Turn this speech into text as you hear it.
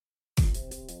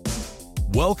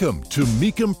Welcome to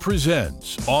Mecum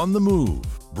Presents On the Move,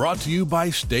 brought to you by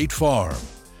State Farm.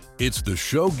 It's the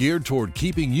show geared toward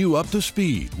keeping you up to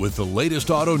speed with the latest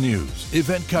auto news,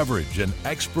 event coverage, and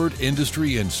expert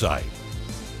industry insight.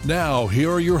 Now,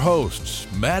 here are your hosts,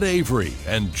 Matt Avery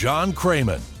and John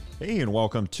Craman. Hey, and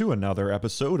welcome to another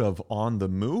episode of On the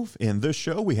Move. In this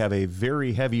show, we have a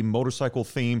very heavy motorcycle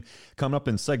theme. Coming up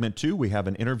in segment 2, we have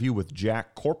an interview with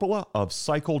Jack Corpola of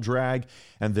Cycle Drag.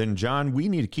 And then, John, we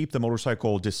need to keep the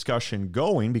motorcycle discussion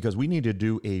going because we need to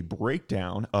do a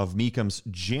breakdown of Mecum's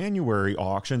January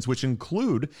auctions, which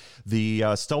include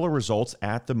the stellar results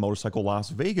at the Motorcycle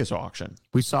Las Vegas auction.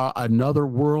 We saw another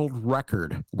world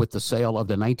record with the sale of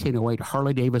the 1908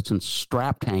 Harley-Davidson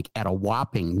Strap Tank at a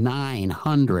whopping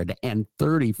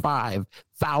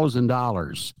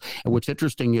 $935,000. And what's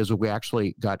interesting is that we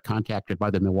actually got contacted by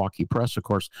the Milwaukee Press, of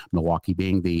course, Milwaukee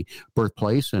being the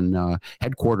birthplace and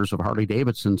headquarters of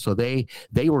Harley-Davidson. So they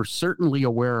were certainly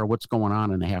aware of what's going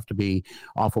on, and they have to be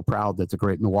awful proud that the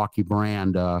great Milwaukee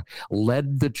brand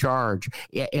led the charge.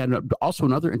 And also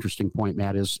another interesting point,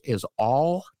 Matt, is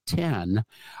all 10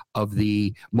 of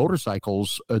the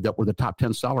motorcycles that were the top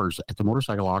 10 sellers at the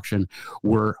motorcycle auction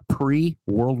were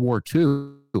pre-World War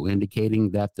II,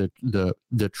 indicating that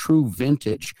the true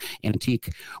vintage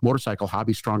antique motorcycle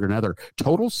hobby stronger than ever.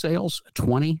 Total sales,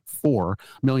 $24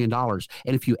 million. And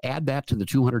if you add that to the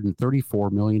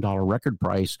 $234 million record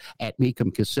price at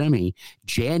Mecum Kissimmee,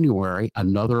 January,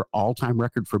 another all-time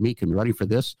record for Mecum. You ready for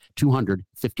this?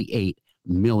 $258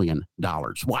 million.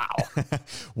 Wow.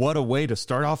 What a way to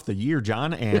start off the year,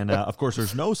 John. And of course,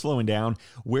 there's no slowing down.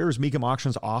 Where's Mecum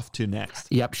Auctions off to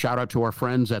next? Yep. Shout out to our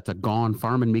friends at the Gone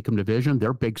Farm and Mecum Division.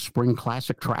 Their big spring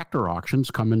classic tractor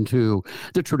auctions coming to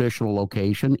the traditional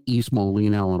location, East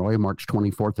Moline, Illinois, March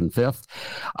 24th and 5th.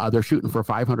 They're shooting for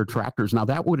 500 tractors. Now,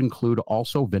 that would include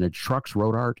also vintage trucks,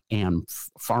 road art, and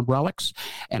farm relics.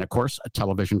 And of course, a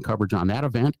television coverage on that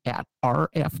event at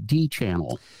RFD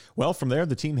channel. Well, from there,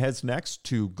 the team heads next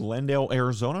to Glendale,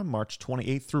 Arizona, March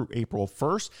 28th through April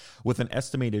 1st, with an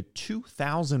estimated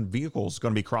 2,000 vehicles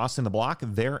going to be crossing the block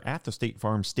there at the State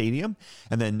Farm Stadium.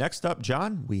 And then next up,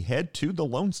 John, we head to the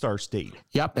Lone Star State.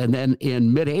 Yep, and then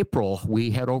in mid-April,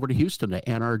 we head over to Houston, to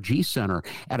NRG Center.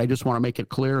 And I just want to make it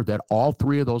clear that all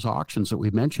three of those auctions that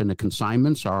we mentioned, the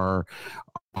consignments are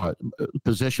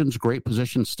great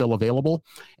positions still available.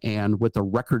 And with the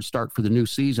record start for the new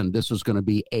season, this is going to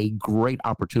be a great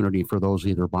opportunity for those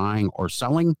either buying or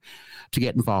selling to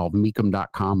get involved.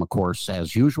 Mecum.com, of course,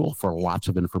 as usual, for lots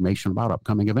of information about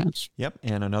upcoming events. Yep.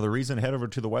 And another reason to head over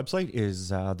to the website is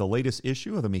the latest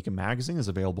issue of the Mecum magazine is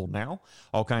available now.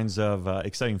 All kinds of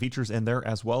exciting features in there,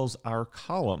 as well as our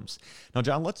columns. Now,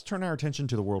 John, let's turn our attention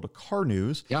to the world of car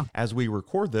news. Yeah. As we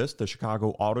record this, the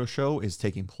Chicago Auto Show is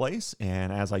taking place.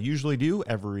 And as I usually do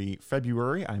every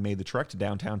February, I made the trek to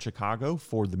downtown Chicago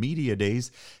for the media days.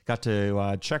 Got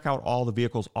to check out all the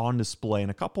vehicles on display,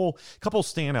 and a couple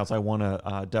standouts I want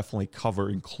to definitely cover,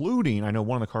 including, I know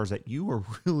one of the cars that you were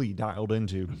really dialed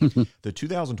into, the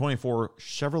 2024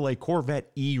 Chevrolet Corvette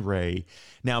E-Ray.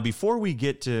 Now, before we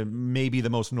get to maybe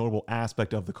the most notable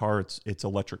aspect of the car, its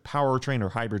electric powertrain or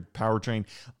hybrid powertrain,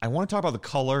 I want to talk about the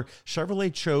color.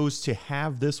 Chevrolet chose to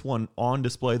have this one on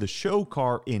display, the show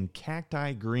car in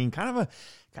cacti green, kind of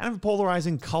a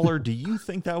polarizing color. Do you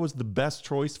think that was the best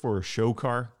choice for a show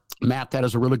car? Matt, that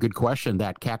is a really good question.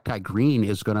 That cacti green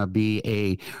is going to be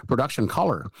a production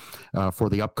color for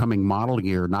the upcoming model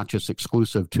year, not just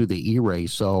exclusive to the E-Ray.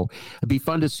 So it'd be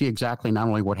fun to see exactly not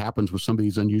only what happens with some of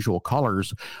these unusual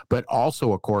colors, but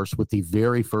also, of course, with the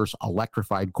very first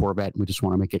electrified Corvette. We just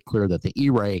want to make it clear that the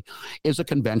E-Ray is a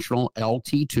conventional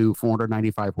LT2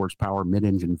 495 horsepower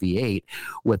mid-engine V8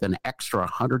 with an extra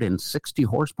 160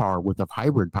 horsepower worth of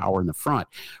hybrid power in the front.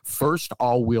 First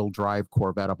all-wheel drive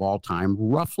Corvette of all time,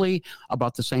 roughly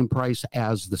about the same price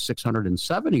as the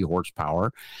 670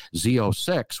 horsepower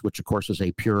Z06, which of course is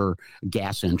a pure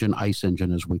gas engine, ICE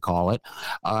engine as we call it,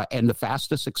 and the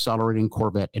fastest accelerating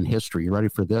Corvette in history. You ready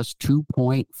for this?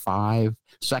 2.5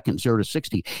 seconds, 0 to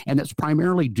 60. And that's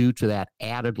primarily due to that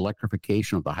added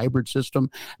electrification of the hybrid system,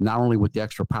 not only with the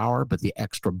extra power, but the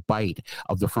extra bite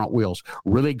of the front wheels.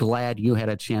 Really glad you had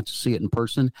a chance to see it in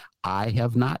person. I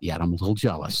have not yet. I'm a little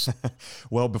jealous.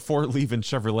 Well, before leaving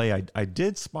Chevrolet, I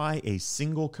did spy a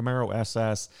single Camaro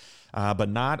SS, but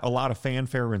not a lot of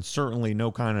fanfare and certainly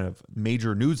no kind of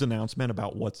major news announcement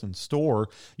about what's in store.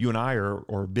 You and I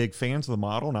are big fans of the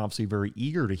model and obviously very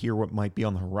eager to hear what might be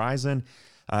on the horizon.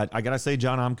 I got to say,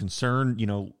 John, I'm concerned.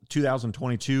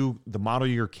 2022, the model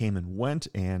year came and went,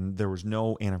 and there was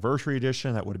no anniversary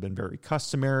edition. That would have been very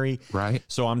customary. Right.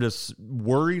 So I'm just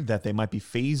worried that they might be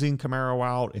phasing Camaro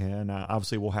out, and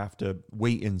obviously we'll have to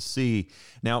wait and see.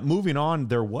 Now, moving on,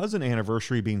 there was an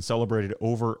anniversary being celebrated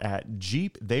over at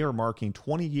Jeep. They are marking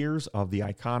 20 years of the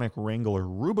iconic Wrangler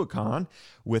Rubicon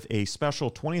with a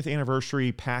special 20th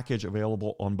anniversary package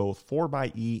available on both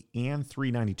 4xe and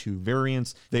 392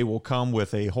 variants. They will come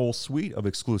with a whole suite of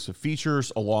exclusive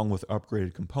features along with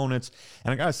upgraded components.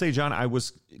 And I gotta say, John, I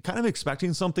was kind of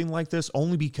expecting something like this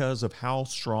only because of how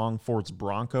strong Ford's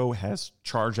Bronco has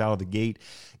charged out of the gate.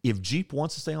 If Jeep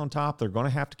wants to stay on top, they're going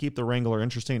to have to keep the Wrangler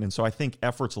interesting. And so I think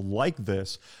efforts like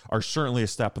this are certainly a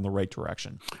step in the right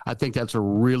direction. I think that's a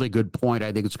really good point.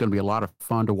 I think it's going to be a lot of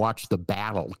fun to watch the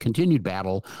continued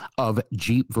battle of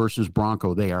Jeep versus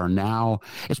Bronco. They are now,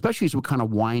 especially as we kind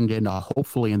of wind into,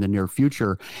 hopefully in the near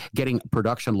future, getting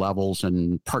production levels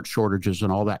and part shortages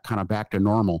and all that kind of back to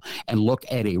normal, and look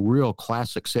at a real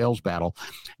classic sales battle.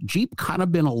 Jeep kind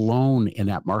of been alone in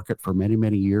that market for many,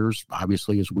 many years.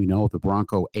 Obviously, as we know, the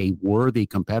Bronco, a worthy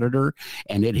competitor,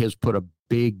 and it has put a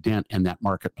big dent in that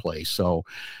marketplace. So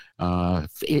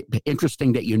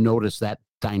interesting that you notice that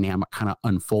dynamic kind of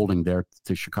unfolding there at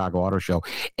the Chicago Auto Show.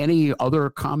 Any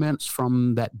other comments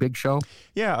from that big show?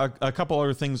 Yeah, a couple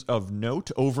other things of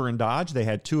note. Over in Dodge, they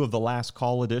had two of the last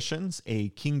call editions, a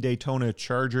King Daytona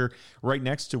Charger right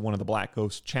next to one of the Black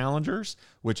Ghost Challengers,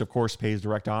 which of course pays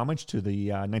direct homage to the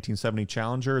 1970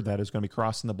 Challenger that is going to be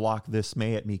crossing the block this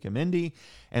May at Mecum Indy.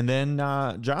 And then,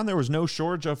 John, there was no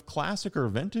shortage of classic or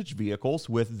vintage vehicles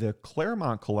with the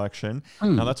Claremont Collection.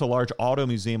 Now, that's a large auto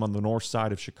museum on the north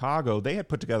side of Chicago. They had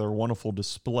put together a wonderful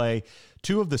display.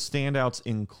 Two of the standouts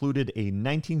included a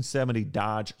 1970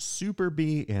 Dodge Super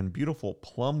Bee and beautiful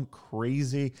Plum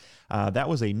Crazy. That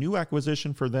was a new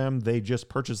acquisition for them. They just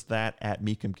purchased that at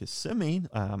Mecum Kissimmee,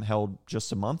 held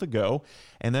just a month ago.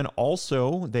 And then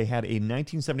also they had a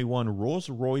 1971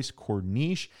 Rolls-Royce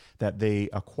Corniche that they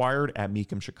acquired at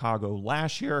Mecum Chicago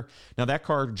last year. Now that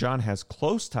car, John, has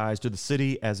close ties to the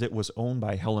city as it was owned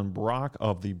by Helen Brock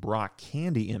of the Brock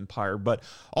Candy Empire. But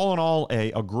all in all,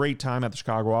 a great time at the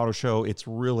Chicago Auto Show. It's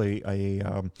really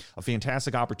a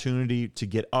fantastic opportunity to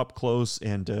get up close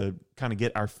and to kind of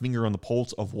get our finger on the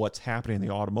pulse of what's happening in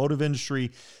the automotive industry,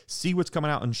 see what's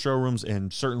coming out in showrooms,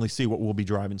 and certainly see what we'll be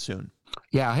driving soon.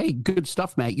 Yeah. Hey, good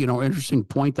stuff, Matt. Interesting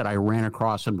point that I ran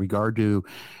across in regard to,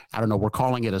 I don't know, we're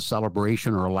calling it a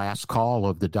celebration or a last call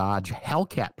of the Dodge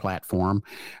Hellcat platform.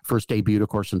 First debuted, of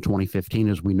course, in 2015,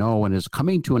 as we know, and is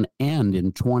coming to an end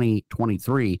in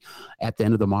 2023 at the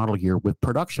end of the model year, with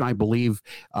production, I believe,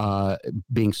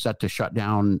 being set to shut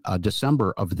down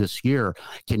December of this year.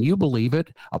 Can you believe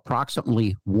it?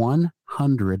 Approximately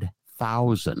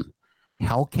 100,000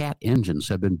 Hellcat engines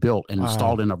have been built and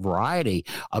installed in a variety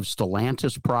of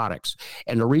Stellantis products.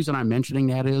 And the reason I'm mentioning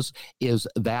that is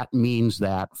that means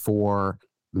that for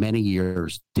many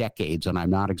years, decades, and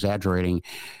I'm not exaggerating,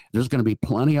 there's going to be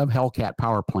plenty of Hellcat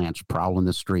power plants prowling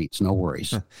the streets. No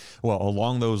worries. Well,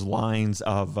 along those lines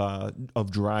of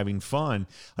driving fun,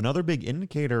 another big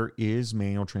indicator is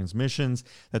manual transmissions.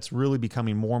 That's really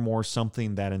becoming more and more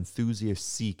something that enthusiasts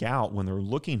seek out when they're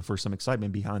looking for some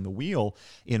excitement behind the wheel.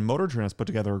 And MotorTrend's put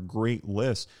together a great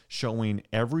list showing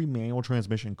every manual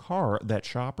transmission car that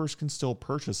shoppers can still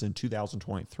purchase in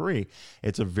 2023.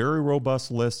 It's a very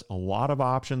robust list, a lot of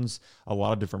options, a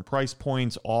lot of different price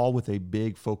points, all with a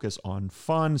big focus on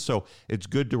fun. So it's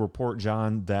good to report,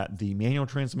 John, that the manual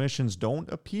transmissions don't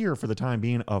appear for the time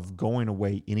being of going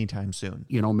away anytime soon.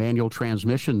 Manual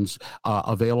transmissions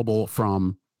available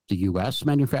from the U.S.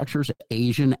 manufacturers,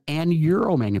 Asian, and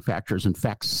Euro manufacturers. In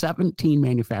fact, 17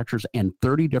 manufacturers and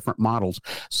 30 different models.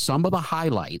 Some of the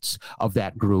highlights of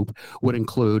that group would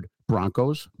include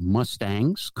Broncos,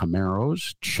 Mustangs,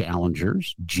 Camaros,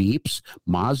 Challengers, Jeeps,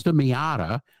 Mazda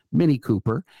Miata, Mini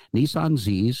Cooper, Nissan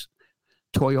Zs,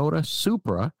 Toyota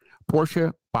Supra,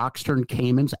 Porsche Boxster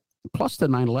Caymans, plus the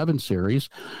 911 series,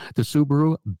 the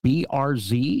Subaru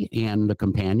BRZ and the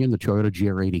companion, the Toyota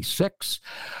GR86,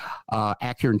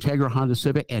 Acura Integra, Honda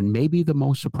Civic, and maybe the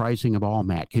most surprising of all,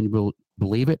 Matt, can you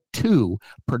believe it? 2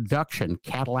 production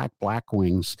Cadillac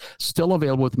Blackwings still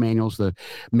available with manuals, the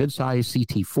midsize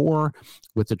CT4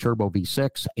 with the turbo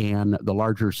V6 and the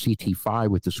larger CT5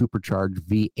 with the supercharged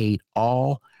V8,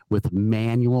 all with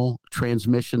manual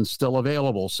transmissions still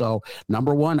available. So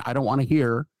number one, I don't want to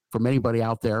hear from anybody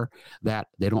out there that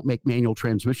they don't make manual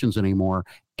transmissions anymore.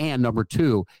 And number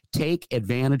two, take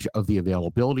advantage of the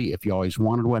availability. If you always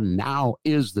wanted one, now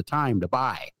is the time to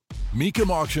buy. Mecum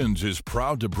Auctions is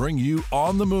proud to bring you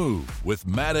On the Move with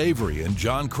Matt Avery and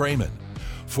John Craman.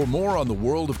 For more on the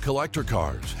world of collector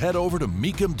cars, head over to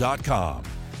Mecum.com.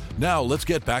 Now let's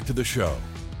get back to the show.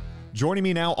 Joining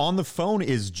me now on the phone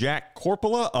is Jack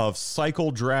Corpola of Cycle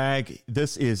Drag.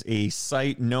 This is a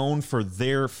site known for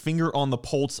their finger on the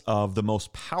pulse of the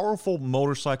most powerful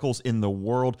motorcycles in the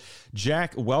world.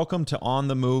 Jack, welcome to On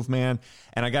the Move, man.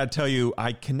 And I got to tell you,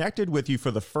 I connected with you for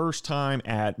the first time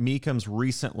at Mecum's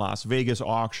recent Las Vegas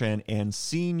auction, and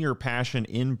seeing your passion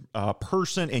in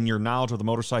person and your knowledge of the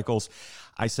motorcycles,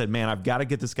 I said, man, I've got to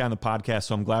get this guy on the podcast,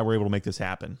 so I'm glad we're able to make this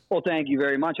happen. Well, thank you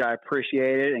very much. I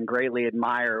appreciate it and greatly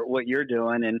admire what you're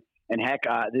doing. And heck,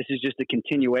 this is just a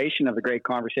continuation of the great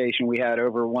conversation we had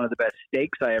over one of the best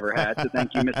steaks I ever had. So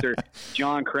thank you, Mr.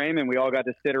 John Craman. We all got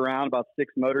to sit around, about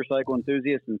 6 motorcycle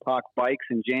enthusiasts, and talk bikes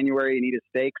in January and eat a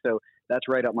steak. So that's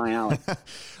right up my alley.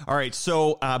 All right.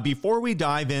 So before we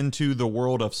dive into the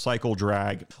world of Cycle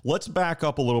Drag, let's back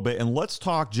up a little bit and let's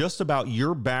talk just about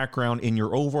your background and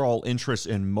your overall interest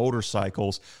in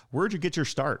motorcycles. Where'd you get your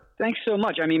start? Thanks so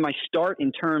much. I mean, my start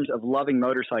in terms of loving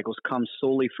motorcycles comes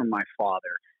solely from my father.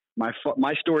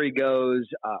 My story goes,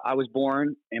 I was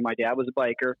born and my dad was a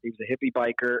biker. He was a hippie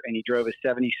biker, and he drove a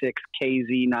 76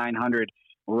 KZ 900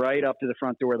 right up to the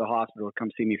front door of the hospital to come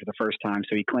see me for the first time.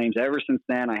 So he claims ever since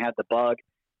then I had the bug.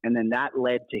 And then that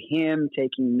led to him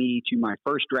taking me to my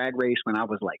first drag race when I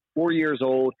was like 4 years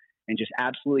old, and just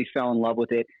absolutely fell in love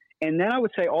with it. And then I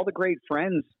would say all the great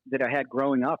friends that I had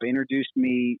growing up introduced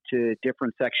me to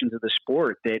different sections of the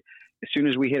sport that as soon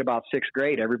as we hit about 6th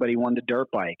grade, everybody wanted a dirt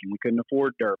bike, and we couldn't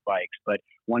afford dirt bikes. But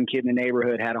one kid in the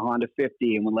neighborhood had a Honda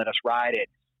 50 and would let us ride it.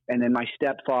 And then my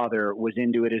stepfather was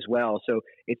into it as well. So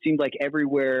it seemed like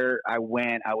everywhere I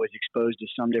went, I was exposed to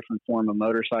some different form of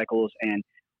motorcycles. And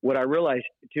what I realized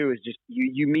too is just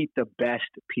you meet the best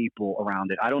people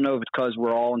around it. I don't know if it's because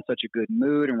we're all in such a good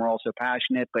mood and we're all so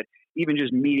passionate, but even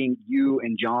just meeting you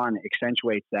and John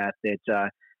accentuates that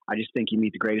I just think you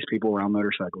meet the greatest people around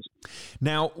motorcycles.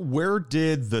 Now, where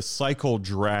did the Cycle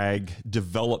Drag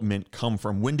development come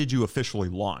from? When did you officially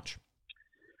launch?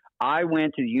 I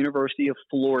went to the University of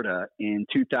Florida in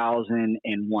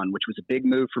 2001, which was a big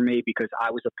move for me because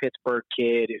I was a Pittsburgh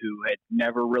kid who had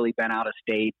never really been out of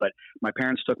state, but my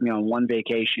parents took me on one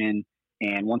vacation.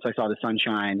 And once I saw the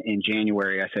sunshine in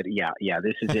January, I said, yeah,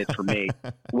 this is it for me,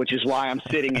 which is why I'm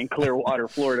sitting in Clearwater,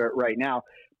 Florida right now.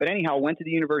 But anyhow, went to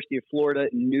the University of Florida,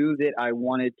 knew that I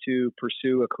wanted to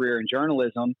pursue a career in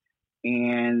journalism,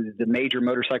 and the major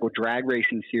motorcycle drag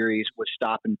racing series was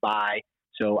stopping by.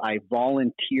 So I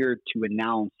volunteered to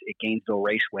announce at Gainesville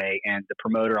Raceway, and the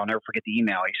promoter, I'll never forget the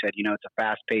email. He said, it's a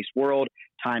fast-paced world.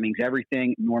 Timing's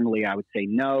everything. Normally I would say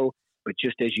no, but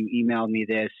just as you emailed me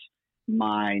this,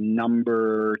 my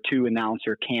number 2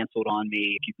 announcer canceled on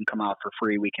me. If you can come out for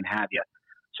free, we can have you.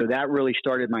 So that really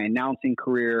started my announcing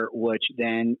career, which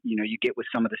then, you get with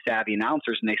some of the savvy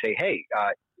announcers and they say, hey,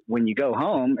 when you go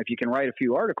home, if you can write a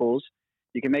few articles,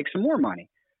 you can make some more money.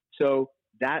 So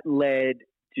that led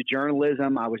to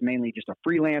journalism. I was mainly just a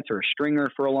freelancer, a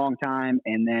stringer for a long time.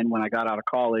 And then when I got out of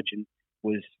college and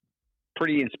was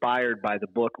pretty inspired by the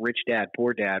book Rich Dad,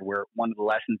 Poor Dad, where one of the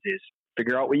lessons is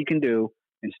figure out what you can do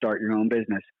and start your own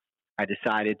business, I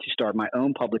decided to start my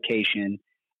own publication.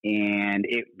 And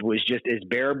it was just as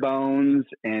bare bones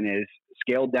and as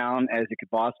scaled down as it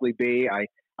could possibly be. I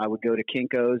would go to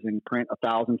Kinko's and print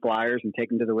 1,000 flyers and take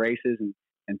them to the races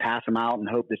and pass them out and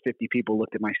hope that 50 people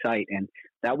looked at my site. And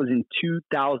that was in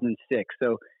 2006.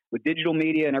 So with digital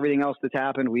media and everything else that's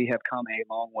happened, we have come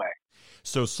a long way.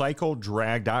 So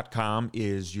CycleDrag.com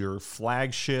is your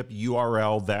flagship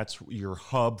URL. That's your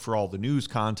hub for all the news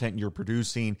content you're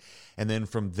producing. And then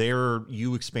from there,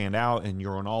 you expand out and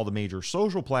you're on all the major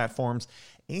social platforms.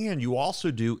 And you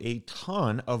also do a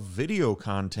ton of video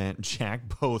content,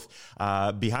 Jack, both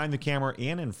behind the camera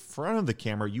and in front of the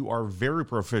camera. You are very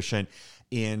proficient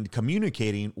in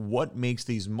communicating what makes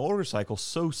these motorcycles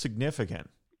so significant.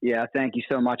 Yeah, thank you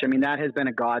so much. I mean, that has been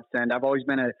a godsend. I've always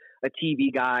been a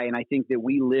TV guy, and I think that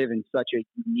we live in such a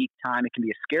unique time. It can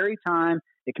be a scary time.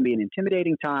 It can be an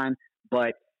intimidating time.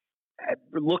 But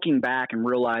looking back and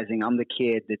realizing I'm the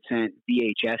kid that sent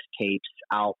VHS tapes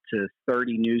out to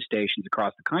 30 news stations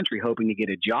across the country hoping to get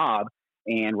a job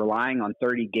and relying on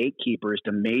 30 gatekeepers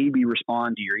to maybe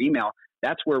respond to your email,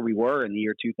 that's where we were in the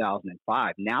year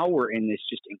 2005. Now we're in this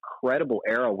just incredible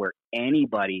era where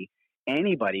anybody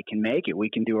can make it. We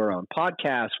can do our own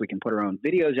podcasts. We can put our own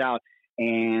videos out.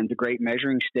 And the great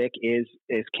measuring stick is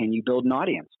can you build an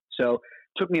audience? So it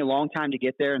took me a long time to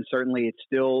get there. And certainly it's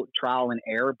still trial and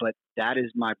error, but that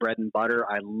is my bread and butter.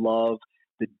 I love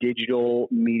the digital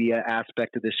media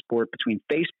aspect of this sport between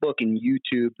Facebook and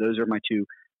YouTube. Those are my 2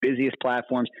 busiest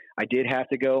platforms. I did have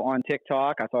to go on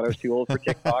TikTok. I thought I was too old for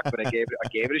TikTok, but I gave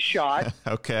it a shot.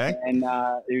 Okay. And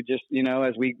it just,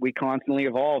 as we constantly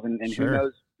evolve, and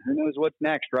Sure. who knows what's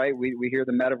next, right? We hear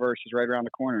the metaverse is right around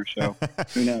the corner, so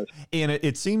who knows? And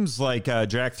it seems like,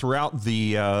 Jack, throughout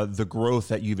the growth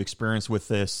that you've experienced with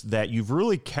this, that you've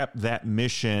really kept that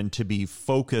mission to be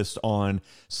focused on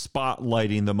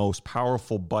spotlighting the most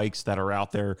powerful bikes that are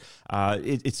out there.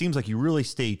 It seems like you really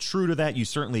stay true to that. You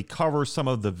certainly cover some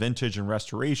of the vintage and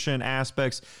restoration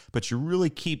aspects, but you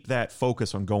really keep that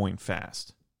focus on going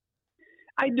fast.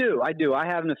 I do. I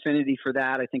have an affinity for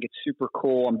that. I think it's super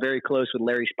cool. I'm very close with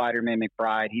Larry Spider-Man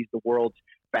McBride. He's the world's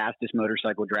fastest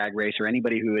motorcycle drag racer.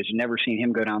 Anybody who has never seen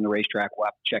him go down the racetrack will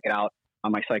have to check it out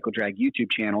on my Cycle Drag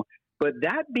YouTube channel. But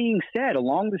that being said,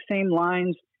 along the same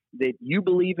lines that you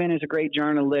believe in as a great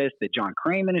journalist, that John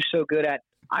Kraman is so good at,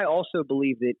 I also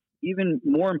believe that even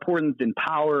more important than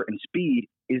power and speed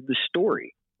is the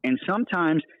story. And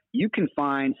sometimes you can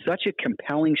find such a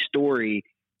compelling story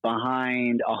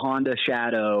behind a Honda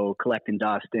Shadow collecting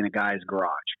dust in a guy's garage.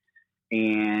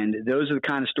 And those are the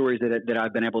kind of stories that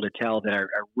I've been able to tell that I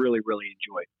really, really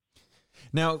enjoy.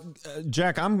 Now,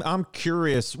 Jack, I'm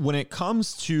curious when it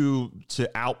comes to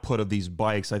output of these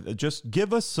bikes. Just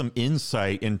give us some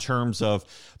insight in terms of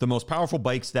the most powerful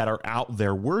bikes that are out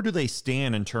there. Where do they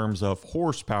stand in terms of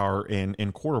horsepower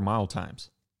in quarter mile times?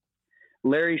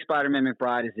 Larry Spider-Man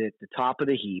McBride is at the top of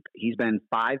the heap. He's been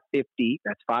 550.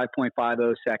 That's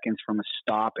 5.50 seconds from a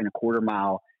stop in a quarter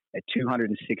mile at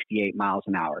 268 miles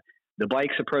an hour. The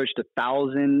bikes approached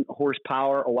 1,000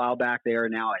 horsepower a while back. They are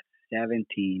now at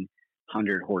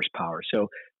 1,700 horsepower. So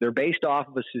they're based off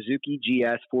of a Suzuki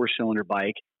GS 4-cylinder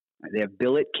bike. They have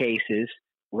billet cases,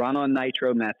 run on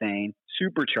nitromethane,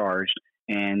 supercharged,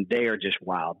 and they are just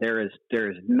wild. There is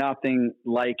nothing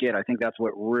like it. I think that's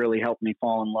what really helped me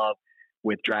fall in love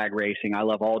with drag racing. I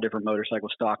love all different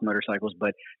motorcycles, stock motorcycles,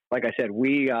 but like I said,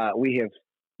 you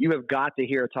have got to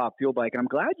hear a Top Fuel bike. And I'm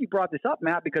glad you brought this up,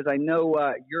 Matt, because I know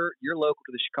you're local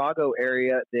to the Chicago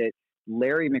area, that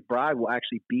Larry McBride will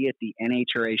actually be at the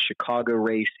NHRA Chicago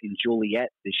race in Joliet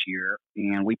this year,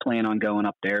 and we plan on going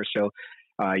up there. So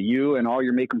you and all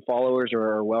your Macomb followers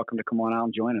are welcome to come on out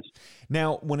and join us.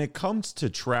 Now, when it comes to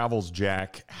travels,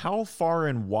 Jack, how far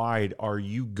and wide are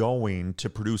you going to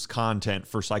produce content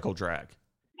for Cycle Drag?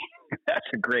 That's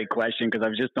a great question, because I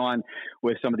was just on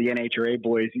with some of the NHRA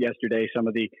boys yesterday, some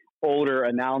of the older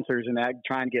announcers and that,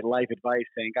 trying to get life advice,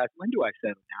 saying, guys, when do I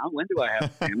settle down? When do I have a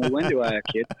family? When do I have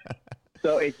kids?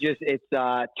 So it's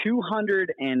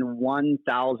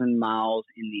 201,000 miles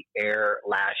in the air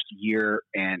last year.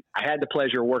 And I had the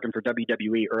pleasure of working for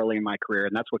WWE early in my career.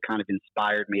 And that's what kind of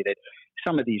inspired me, that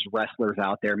some of these wrestlers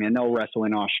out there, man, they'll wrestle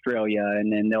in Australia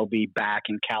and then they'll be back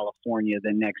in California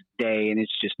the next day. And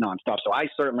it's just nonstop. So I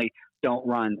certainly don't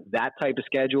run that type of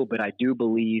schedule, but I do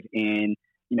believe in,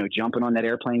 jumping on that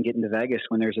airplane, getting to Vegas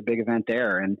when there's a big event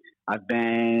there. And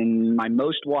my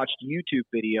most watched YouTube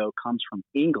video comes from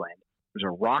England. There's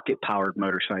a rocket-powered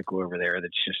motorcycle over there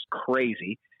that's just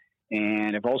crazy.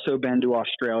 And I've also been to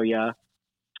Australia.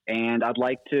 And I'd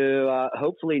like to,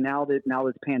 hopefully now that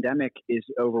the pandemic is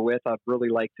over with, I'd really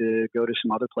like to go to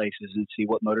some other places and see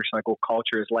what motorcycle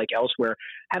culture is like elsewhere.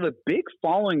 I have a big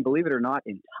following, believe it or not,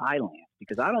 in Thailand,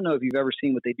 because I don't know if you've ever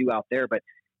seen what they do out there, but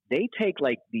they take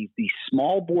like these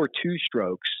small bore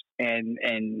 2-strokes and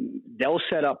they'll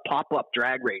set up pop-up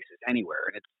drag races anywhere.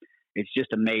 And it's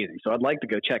just amazing. So I'd like to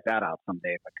go check that out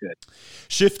someday if I could.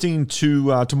 Shifting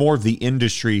to more of the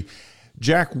industry,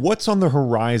 Jack, what's on the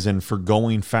horizon for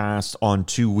going fast on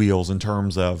 2 wheels in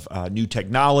terms of new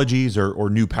technologies or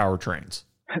new powertrains?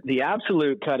 The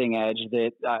absolute cutting edge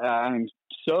that I'm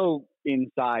so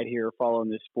inside here following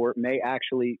this sport may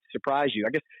actually surprise you. I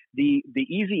guess the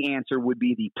easy answer would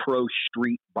be the pro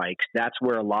street bikes. That's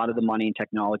where a lot of the money and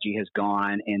technology has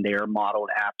gone, and they are modeled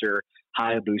after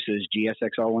Hayabusa's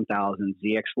GSX-R 1000,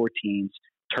 ZX-14s,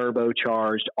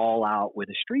 turbocharged, all out with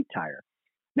a street tire.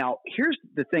 Now, here's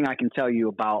the thing I can tell you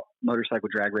about motorcycle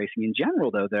drag racing in general,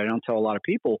 though, that I don't tell a lot of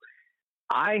people.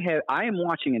 I am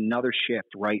watching another shift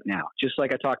right now, just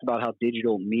like I talked about how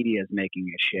digital media is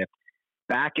making a shift.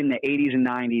 Back in the 80s and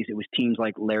 90s, it was teams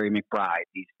like Larry McBride,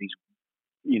 these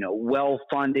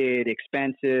well-funded,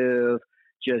 expensive,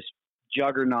 just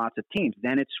juggernauts of teams.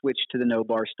 Then it switched to the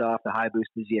no-bar stuff, the Hayabusa,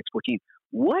 the ZX-14.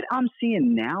 What I'm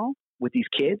seeing now with these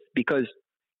kids, because,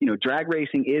 drag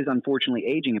racing is unfortunately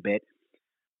aging a bit,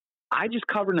 I just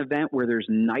covered an event where there's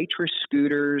nitrous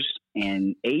scooters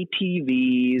and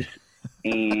ATVs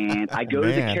And I go to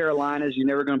the Carolinas. You're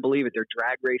never going to believe it. They're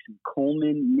drag racing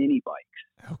Coleman mini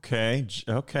bikes.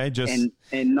 Okay. Just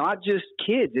and not just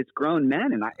kids. It's grown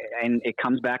men. And it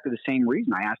comes back to the same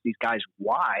reason. I ask these guys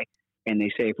why, and they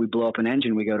say if we blow up an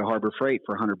engine, we go to Harbor Freight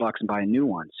for $100 and buy a new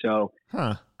one. So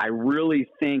I really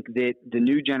think that the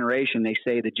new generation, they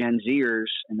say the Gen Zers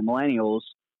and the millennials,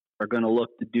 are going to look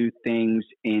to do things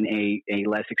in a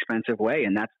less expensive way.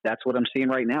 And that's what I'm seeing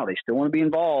right now. They still want to be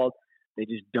involved. They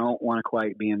just don't want to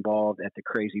quite be involved at the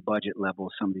crazy budget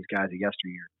level some of these guys of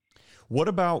yesteryear. What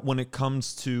about when it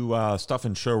comes to stuff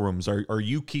in showrooms? Are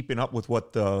you keeping up with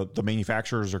what the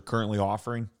manufacturers are currently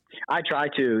offering? I try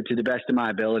to the best of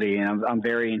my ability, and I'm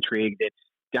very intrigued that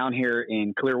down here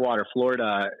in Clearwater,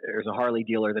 Florida, there's a Harley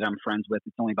dealer that I'm friends with.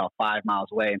 It's only about 5 miles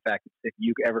away. In fact, if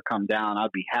you ever come down,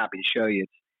 I'd be happy to show you.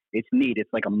 It's neat. It's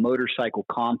like a motorcycle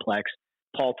complex.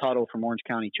 Paul Tuttle from Orange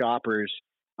County Choppers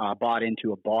bought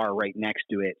into a bar right next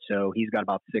to it. So he's got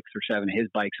about 6 or 7 of his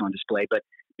bikes on display. But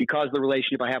because of the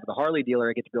relationship I have with the Harley dealer,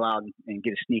 I get to go out and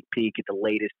get a sneak peek at the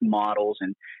latest models.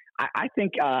 And I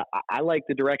think I like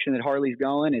the direction that Harley's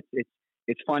going.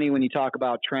 It's funny when you talk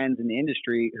about trends in the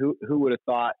industry. Who would have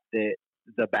thought that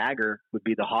the Bagger would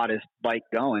be the hottest bike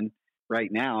going right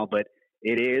now? But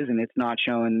it is, and it's not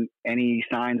showing any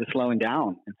signs of slowing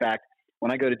down. In fact,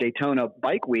 when I go to Daytona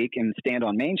Bike Week and stand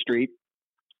on Main Street,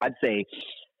 I'd say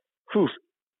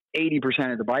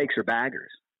 80% of the bikes are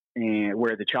Baggers. And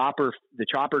where the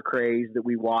chopper craze that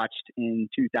we watched in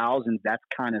 2000, that's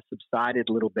kind of subsided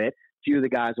a little bit. A few of the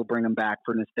guys will bring them back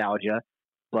for nostalgia,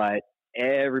 but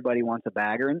everybody wants a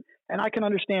Bagger. And I can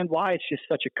understand why. It's just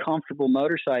such a comfortable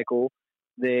motorcycle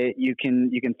that you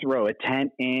can throw a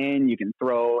tent in, you can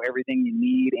throw everything you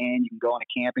need in, you can go on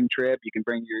a camping trip, you can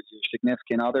bring your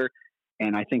significant other.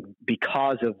 And I think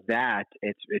because of that,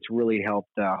 it's really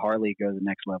helped Harley go to the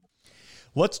next level.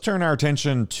 Let's turn our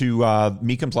attention to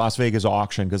Mecum's Las Vegas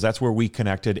auction, because that's where we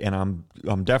connected, and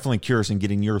I'm definitely curious in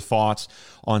getting your thoughts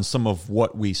on some of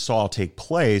what we saw take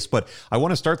place. But I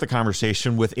want to start the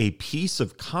conversation with a piece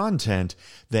of content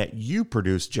that you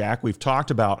produced, Jack. We've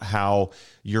talked about how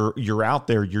you're out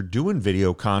there, you're doing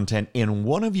video content, and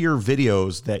one of your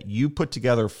videos that you put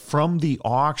together from the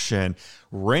auction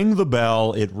rang the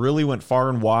bell. It really went far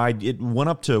and wide. It went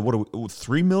up to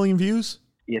 3 million views?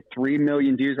 Yeah, 3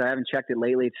 million views. I haven't checked it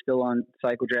lately. It's still on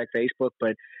Cycle Drag Facebook,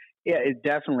 but yeah, it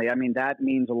definitely. I mean, that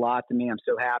means a lot to me. I'm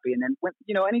so happy. And then when,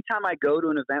 anytime I go to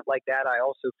an event like that, I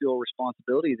also feel a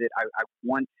responsibility that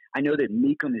I know that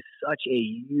Mecum is such a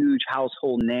huge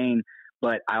household name,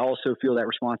 but I also feel that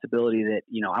responsibility that,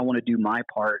 I want to do my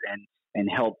part and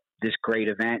help this great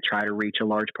event try to reach a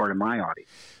large part of my audience.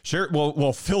 Sure.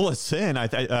 Well, fill us in.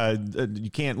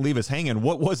 You can't leave us hanging.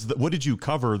 What did you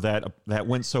cover that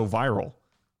went so viral?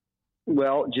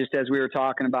 Well, just as we were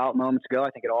talking about moments ago,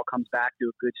 I think it all comes back to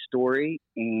a good story.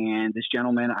 And this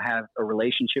gentleman I have a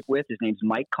relationship with, his name's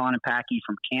Mike Konopacki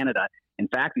from Canada. In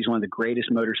fact, he's one of the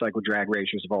greatest motorcycle drag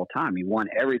racers of all time. He won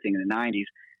everything in the 90s,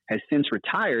 has since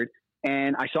retired.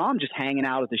 And I saw him just hanging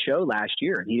out at the show last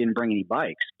year, and he didn't bring any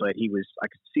bikes, but I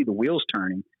could see the wheels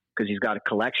turning because he's got a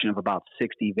collection of about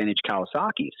 60 vintage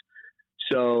Kawasaki's.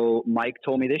 So Mike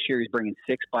told me this year he's bringing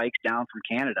 6 bikes down from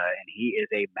Canada, and he is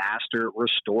a master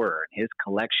restorer. His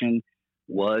collection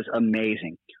was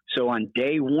amazing. So on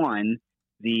day one,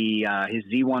 his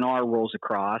Z1R rolls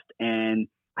across, and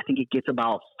I think it gets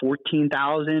about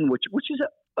 14,000, which is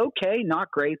okay,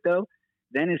 not great though.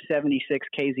 Then his 76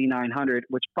 KZ900,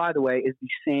 which by the way is the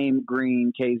same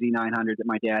green KZ900 that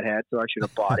my dad had, so I should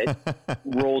have bought it,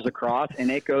 rolls across,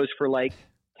 and it goes for like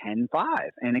 10.5.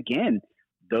 And again,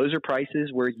 those are prices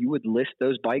where you would list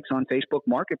those bikes on Facebook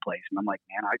Marketplace. And I'm like,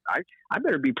 man, I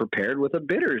better be prepared with a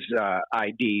bidder's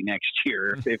ID next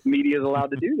year if media is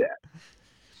allowed to do that.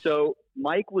 So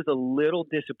Mike was a little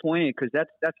disappointed because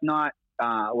that's not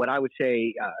what I would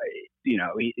say,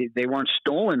 they weren't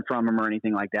stolen from him or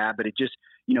anything like that, but it just,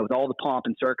 with all the pomp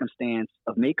and circumstance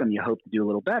of Mecum, you hope to do a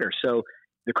little better. So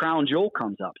the crown jewel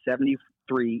comes up,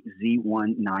 73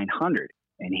 Z1 900.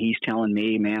 And he's telling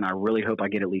me, man, I really hope I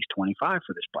get at least 25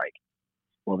 for this bike.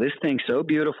 Well, this thing's so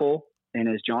beautiful. And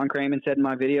as John Craman said in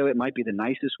my video, it might be the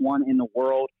nicest one in the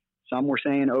world. Some were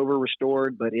saying over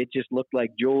restored, but it just looked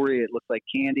like jewelry. It looked like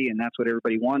candy, and that's what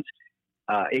everybody wants.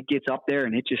 It gets up there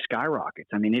and it just skyrockets.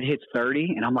 I mean, it hits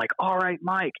 30 and I'm like, all right,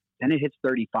 Mike. Then it hits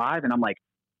 35 and I'm like,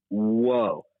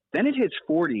 whoa. Then it hits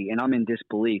 40 and I'm in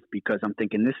disbelief because I'm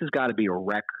thinking this has got to be a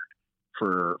record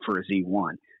for a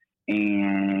Z1.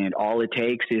 And all it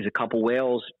takes is a couple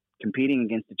whales competing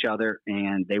against each other,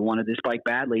 and they wanted this bike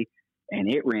badly,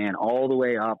 and it ran all the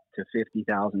way up to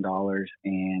 $50,000,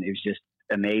 and it was just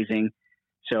amazing.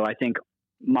 So I think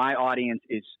my audience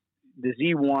is the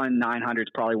Z1 900 is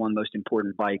probably one of the most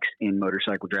important bikes in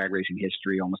motorcycle drag racing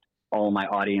history. Almost all of my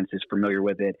audience is familiar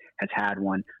with it, has had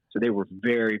one. So they were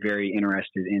very, very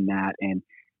interested in that. And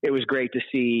it was great to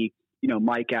see,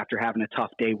 Mike, after having a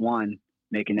tough day one,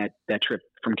 making that trip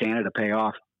from Canada pay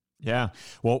off. Yeah.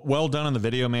 Well done on the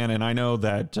video, man. And I know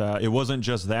that it wasn't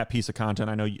just that piece of content.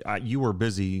 I know you were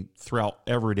busy throughout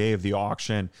every day of the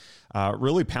auction,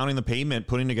 really pounding the pavement,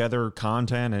 putting together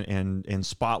content and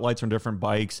spotlights on different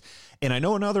bikes. And I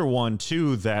know another one,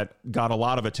 too, that got a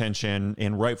lot of attention,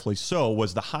 and rightfully so,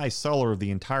 was the high seller of the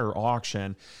entire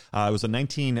auction. It was a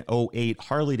 1908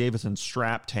 Harley-Davidson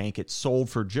strap tank. It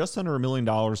sold for just under $1 million,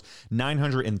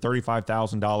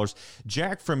 $935,000.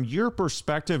 Jack, from your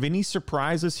perspective, any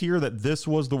surprises here that this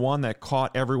was the one that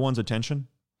caught everyone's attention?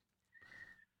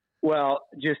 Well,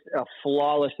 just a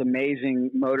flawless, amazing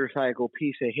motorcycle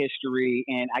piece of history.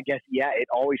 And I guess, it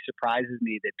always surprises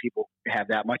me that people have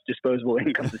that much disposable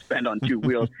income to spend on two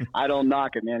wheels. I don't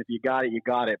knock it, man. If you got it, you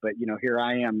got it. But, here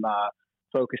I am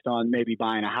focused on maybe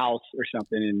buying a house or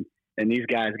something. And these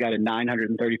guys got a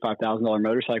 $935,000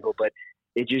 motorcycle. But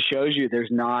it just shows you there's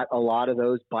not a lot of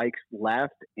those bikes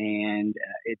left. And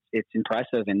it's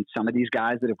impressive. And some of these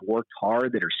guys that have worked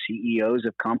hard, that are CEOs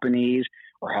of companies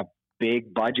or have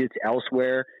big budgets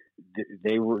elsewhere,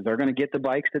 they're going to get the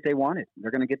bikes that they wanted.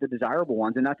 They're going to get the desirable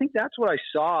ones. And I think that's what I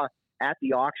saw at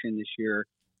the auction this year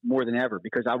more than ever,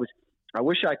 because I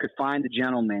wish I could find the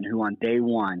gentleman who on day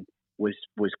one was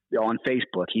on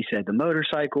Facebook. He said the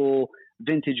motorcycle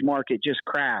vintage market just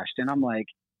crashed. And I'm like,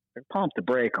 pump the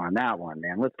brake on that one,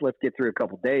 man. Let's get through a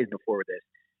couple days before this.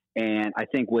 And I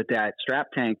think what that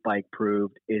strap tank bike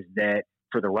proved is that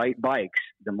for the right bikes,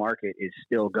 the market is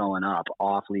still going up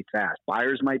awfully fast.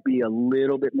 Buyers might be a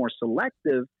little bit more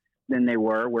selective than they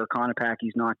were, where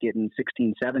Konopaki's not getting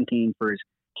 16, 17 for his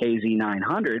KZ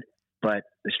 900, but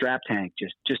the strap tank,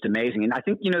 just amazing. And I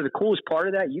think, the coolest part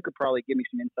of that, you could probably give me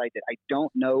some insight that I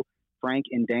don't know Frank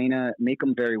and Dana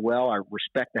Mecum very well. I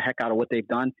respect the heck out of what they've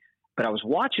done, but I was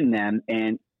watching them,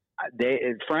 and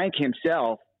Frank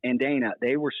himself and Dana,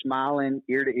 they were smiling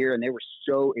ear to ear, and they were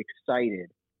so excited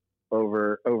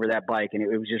over that bike. And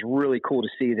it was just really cool to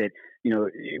see that,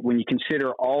 when you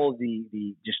consider all of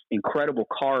the just incredible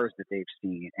cars that they've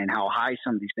seen and how high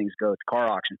some of these things go at the car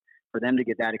auction, for them to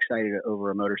get that excited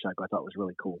over a motorcycle, I thought was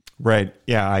really cool. Right.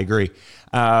 Yeah, I agree.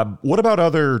 What about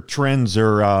other trends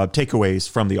or takeaways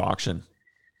from the auction?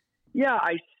 Yeah,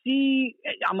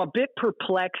 I'm a bit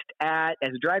perplexed as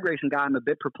a drag racing guy, I'm a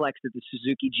bit perplexed at the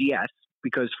Suzuki GS,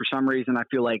 because for some reason I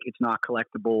feel like it's not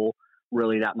collectible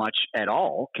really that much at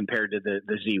all compared to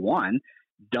the Z1.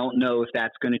 Don't know if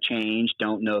that's going to change.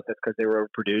 Don't know if that's because they were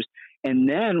overproduced. And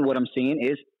then what I'm seeing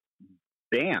is,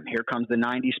 bam, here comes the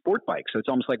 90 sport bike. So it's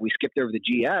almost like we skipped over the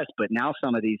GS, but now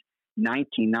some of these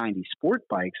 1990 sport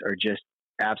bikes are just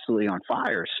absolutely on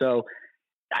fire. So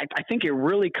I think it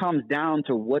really comes down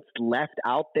to what's left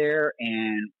out there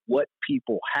and what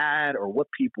people had or what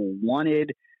people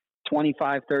wanted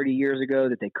 25, 30 years ago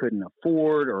that they couldn't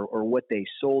afford, or what they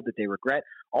sold that they regret.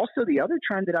 Also, the other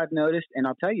trend that I've noticed, and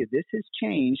I'll tell you, this has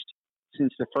changed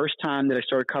since the first time that I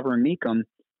started covering Mecum,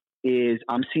 is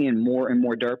I'm seeing more and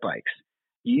more dirt bikes.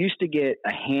 You used to get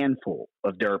a handful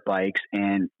of dirt bikes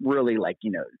and really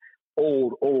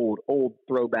old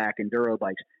throwback enduro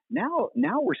bikes. Now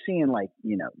we're seeing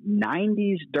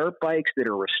 90s dirt bikes that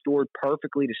are restored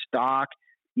perfectly to stock.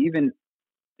 Even,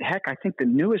 heck, I think the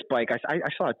newest bike, I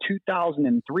saw a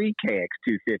 2003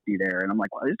 KX250 there, and I'm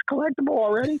like, well, it's collectible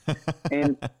already?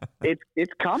 And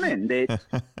it's coming.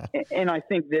 And I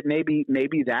think that maybe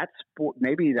that's going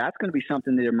to be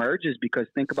something that emerges, because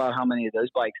think about how many of those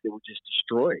bikes that were just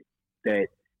destroyed, that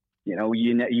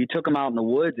you took them out in the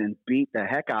woods and beat the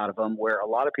heck out of them, where a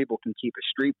lot of people can keep a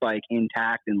street bike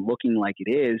intact and looking like it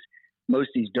is. Most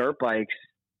of these dirt bikes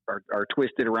are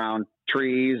twisted around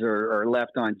trees or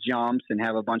left on jumps and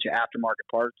have a bunch of aftermarket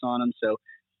parts on them. So,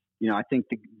 I think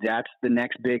that's the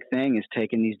next big thing, is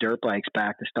taking these dirt bikes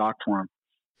back to stock form.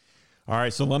 All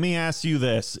right. So let me ask you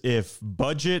this. If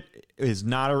budget is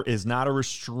not a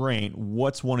restraint,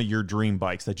 what's one of your dream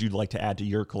bikes that you'd like to add to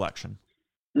your collection?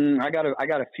 I got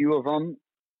a few of them,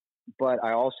 but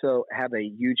I also have a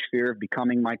huge fear of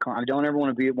becoming I don't ever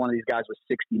want to be one of these guys with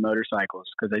 60 motorcycles,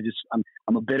 because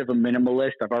I'm a bit of a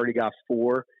minimalist. I've already got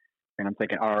 4, and I'm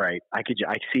thinking, all right, I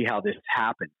see how this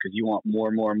happened, because you want more.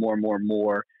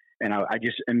 And I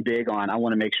just am big on, I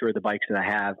want to make sure the bikes that I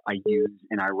have, I use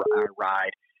and I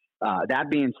ride. That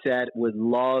being said, would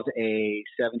love a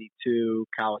 72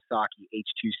 Kawasaki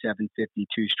H2 750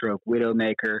 2-stroke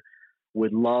Widowmaker.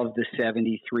 Would love the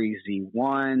 73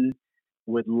 Z1.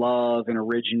 Would love an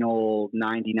original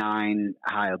 99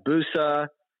 Hayabusa.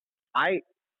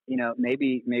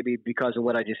 maybe because of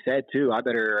what I just said too, I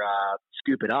better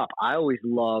scoop it up. I always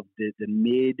loved the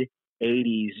mid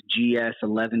 80s GS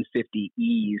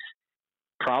 1150Es,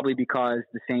 probably because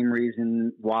the same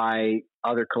reason why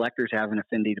other collectors have an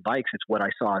affinity to bikes. It's what I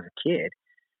saw as a kid.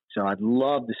 So I'd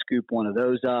love to scoop one of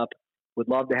those up. Would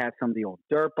love to have some of the old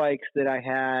dirt bikes that I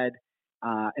had.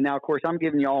 And now, of course, I'm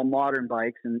giving you all modern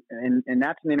bikes, and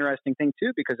that's an interesting thing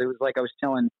too, because it was like I was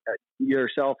telling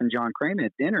yourself and John Kraman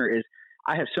at dinner, is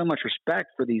I have so much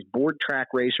respect for these board track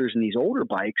racers and these older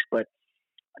bikes, but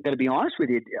I got to be honest with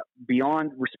you,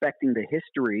 beyond respecting the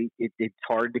history, it's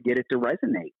hard to get it to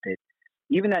resonate. That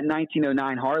even that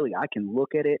 1909 Harley, I can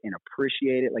look at it and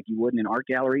appreciate it like you would in an art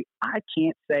gallery. I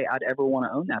can't say I'd ever want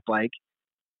to own that bike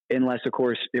unless, of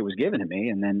course, it was given to me,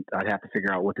 and then I'd have to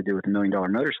figure out what to do with $1 million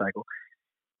motorcycle.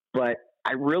 But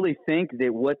I really think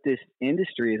that what this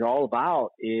industry is all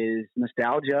about is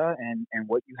nostalgia and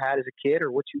what you had as a kid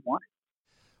or what you wanted.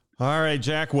 All right,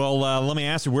 Jack. Well, let me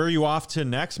ask you, where are you off to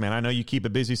next, man? I know you keep a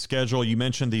busy schedule. You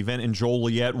mentioned the event in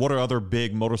Joliet. What are other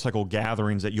big motorcycle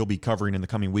gatherings that you'll be covering in the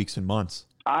coming weeks and months?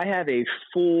 I have a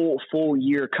full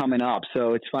year coming up.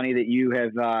 So it's funny that you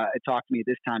have talked to me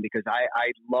this time, because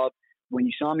I love when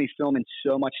you saw me filming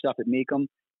so much stuff at Mecum.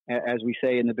 As we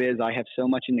say in the biz, I have so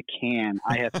much in the can.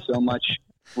 I have so much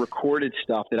recorded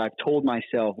stuff that I've told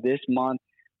myself this month,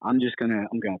 I'm gonna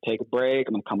take a break.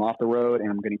 I'm gonna come off the road and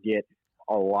I'm gonna get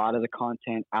a lot of the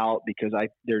content out, because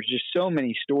there's just so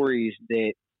many stories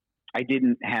that I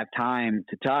didn't have time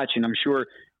to touch. And I'm sure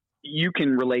you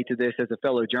can relate to this as a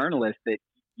fellow journalist, that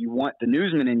you want the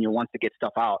newsman in you wants to get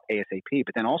stuff out ASAP.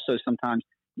 But then also sometimes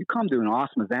you come to an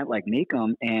awesome event like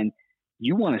Mecum and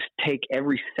you want to take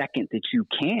every second that you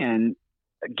can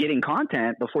getting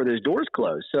content before those doors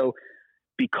close. So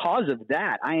because of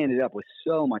that, I ended up with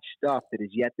so much stuff that is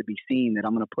yet to be seen that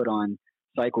I'm going to put on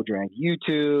Cycle Drag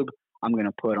YouTube. I'm going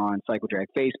to put on Cycle Drag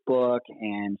Facebook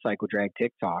and Cycle Drag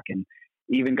TikTok, and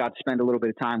even got to spend a little bit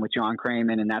of time with John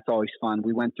Kraman, and that's always fun.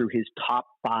 We went through his top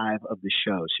 5 of the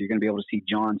show. So you're going to be able to see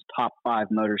John's top 5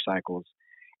 motorcycles.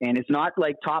 And it's not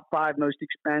like top 5 most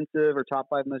expensive or top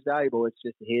 5 most valuable. It's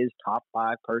just his top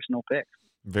 5 personal picks.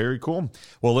 Very cool.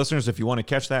 Well, listeners, if you want to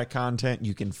catch that content,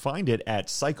 you can find it at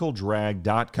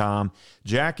cycledrag.com.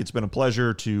 Jack, it's been a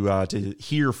pleasure to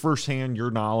hear firsthand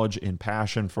your knowledge and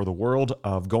passion for the world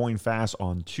of going fast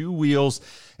on 2 wheels.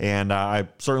 And I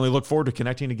certainly look forward to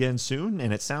connecting again soon.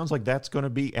 And it sounds like that's going to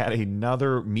be at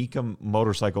another Mecum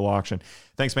motorcycle auction.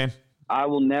 Thanks, man. I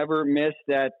will never miss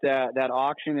that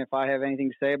auction. If I have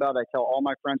anything to say about it, I tell all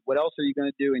my friends, what else are you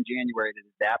going to do in January that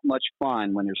is that much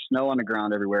fun when there's snow on the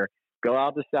ground everywhere? Go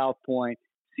out to South Point,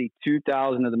 see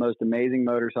 2,000 of the most amazing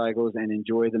motorcycles, and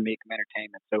enjoy the Mecum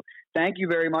entertainment. So thank you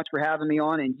very much for having me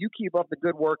on, and you keep up the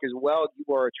good work as well.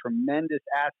 You are a tremendous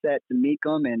asset to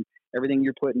Mecum, and everything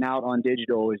you're putting out on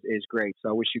digital is great. So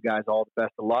I wish you guys all the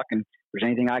best of luck, and if there's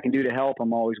anything I can do to help,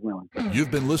 I'm always willing.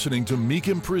 You've been listening to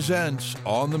Mecum Presents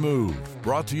On the Move,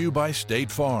 brought to you by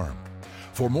State Farm.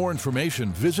 For more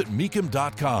information, visit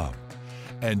Mecum.com.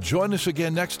 And join us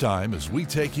again next time as we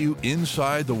take you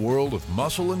inside the world of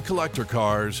muscle and collector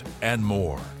cars and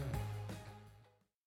more.